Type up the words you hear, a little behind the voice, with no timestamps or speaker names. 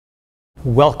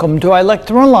Welcome to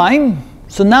iLecture Online.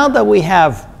 So now that we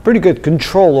have pretty good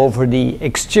control over the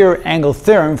exterior angle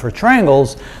theorem for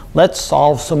triangles, let's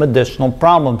solve some additional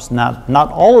problems.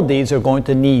 Not all of these are going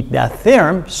to need that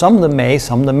theorem. Some of them may,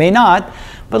 some of them may not.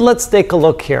 But let's take a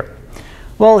look here.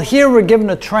 Well, here we're given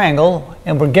a triangle,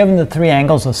 and we're given the three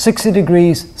angles of 60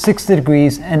 degrees, 60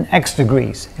 degrees, and x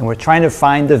degrees. And we're trying to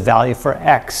find the value for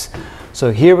x. So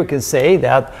here we can say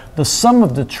that the sum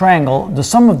of the triangle, the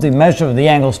sum of the measure of the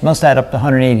angles must add up to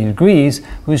 180 degrees,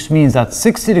 which means that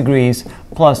 60 degrees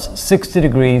plus 60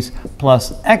 degrees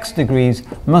plus x degrees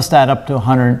must add up to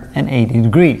 180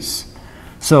 degrees.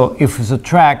 So if we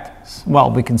subtract, well,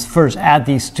 we can first add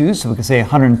these two, so we can say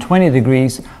 120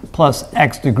 degrees plus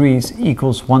x degrees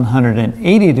equals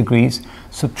 180 degrees.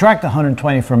 Subtract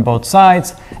 120 from both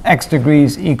sides, x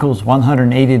degrees equals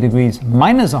 180 degrees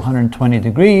minus 120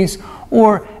 degrees,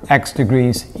 or x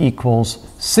degrees equals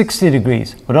 60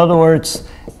 degrees. In other words,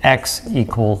 x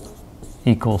equals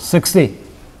 60.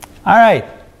 All right.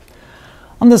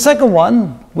 On the second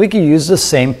one, we can use the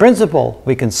same principle.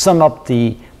 We can sum up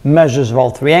the measures of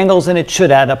all three angles, and it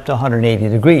should add up to 180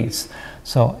 degrees.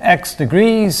 So x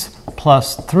degrees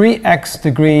plus 3x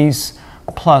degrees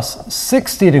plus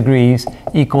 60 degrees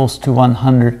equals to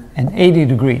 180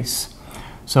 degrees.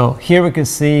 So here we can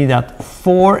see that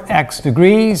 4x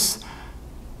degrees,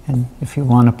 and if you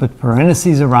want to put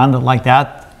parentheses around it like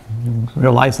that, you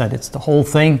realize that it's the whole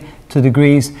thing, 2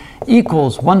 degrees,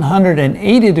 equals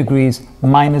 180 degrees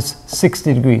minus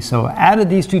 60 degrees. So I added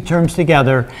these two terms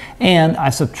together, and I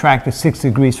subtracted 60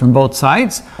 degrees from both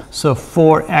sides. So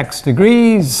 4x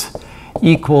degrees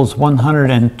equals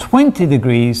 120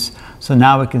 degrees. So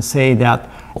now we can say that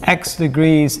x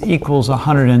degrees equals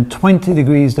 120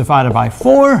 degrees divided by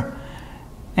 4.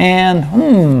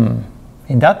 And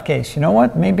in that case, you know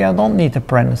what? Maybe I don't need the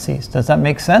parentheses. Does that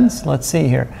make sense? Let's see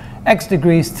here. X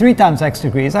degrees, 3 times x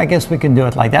degrees. I guess we can do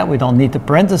it like that. We don't need the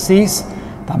parentheses.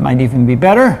 That might even be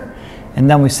better. And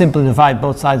then we simply divide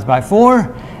both sides by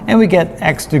 4. And we get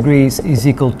x degrees is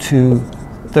equal to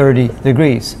 30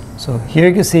 degrees. So here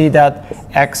you can see that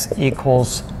x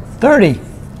equals 30.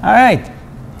 All right.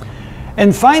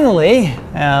 And finally,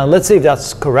 let's see if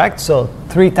that's correct. So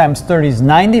 3 times 30 is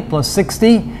 90 plus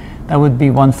 60. That would be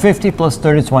 150 plus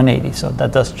 30 is 180. So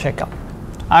that does check out.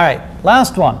 All right,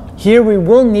 last one. Here we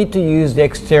will need to use the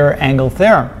exterior angle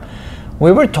theorem.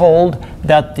 We were told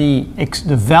that the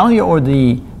value or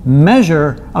the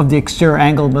measure of the exterior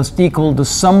angle must equal the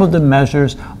sum of the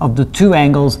measures of the two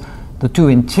angles, the two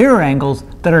interior angles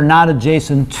that are not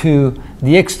adjacent to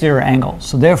the exterior angle.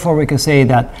 So therefore we can say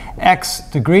that x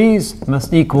degrees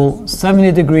must equal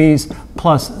 70 degrees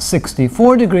plus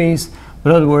 64 degrees. In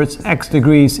other words, x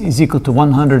degrees is equal to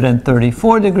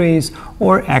 134 degrees,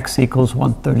 or x equals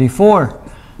 134.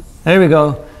 There we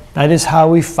go. That is how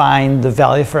we find the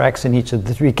value for x in each of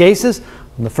the three cases.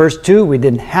 In the first two, we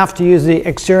didn't have to use the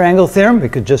exterior angle theorem. We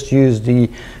could just use the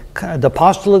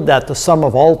postulate that the sum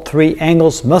of all three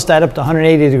angles must add up to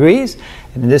 180 degrees.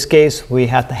 And in this case, we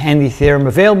had the handy theorem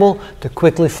available to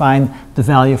quickly find the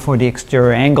value for the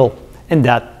exterior angle. And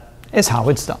that is how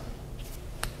it's done.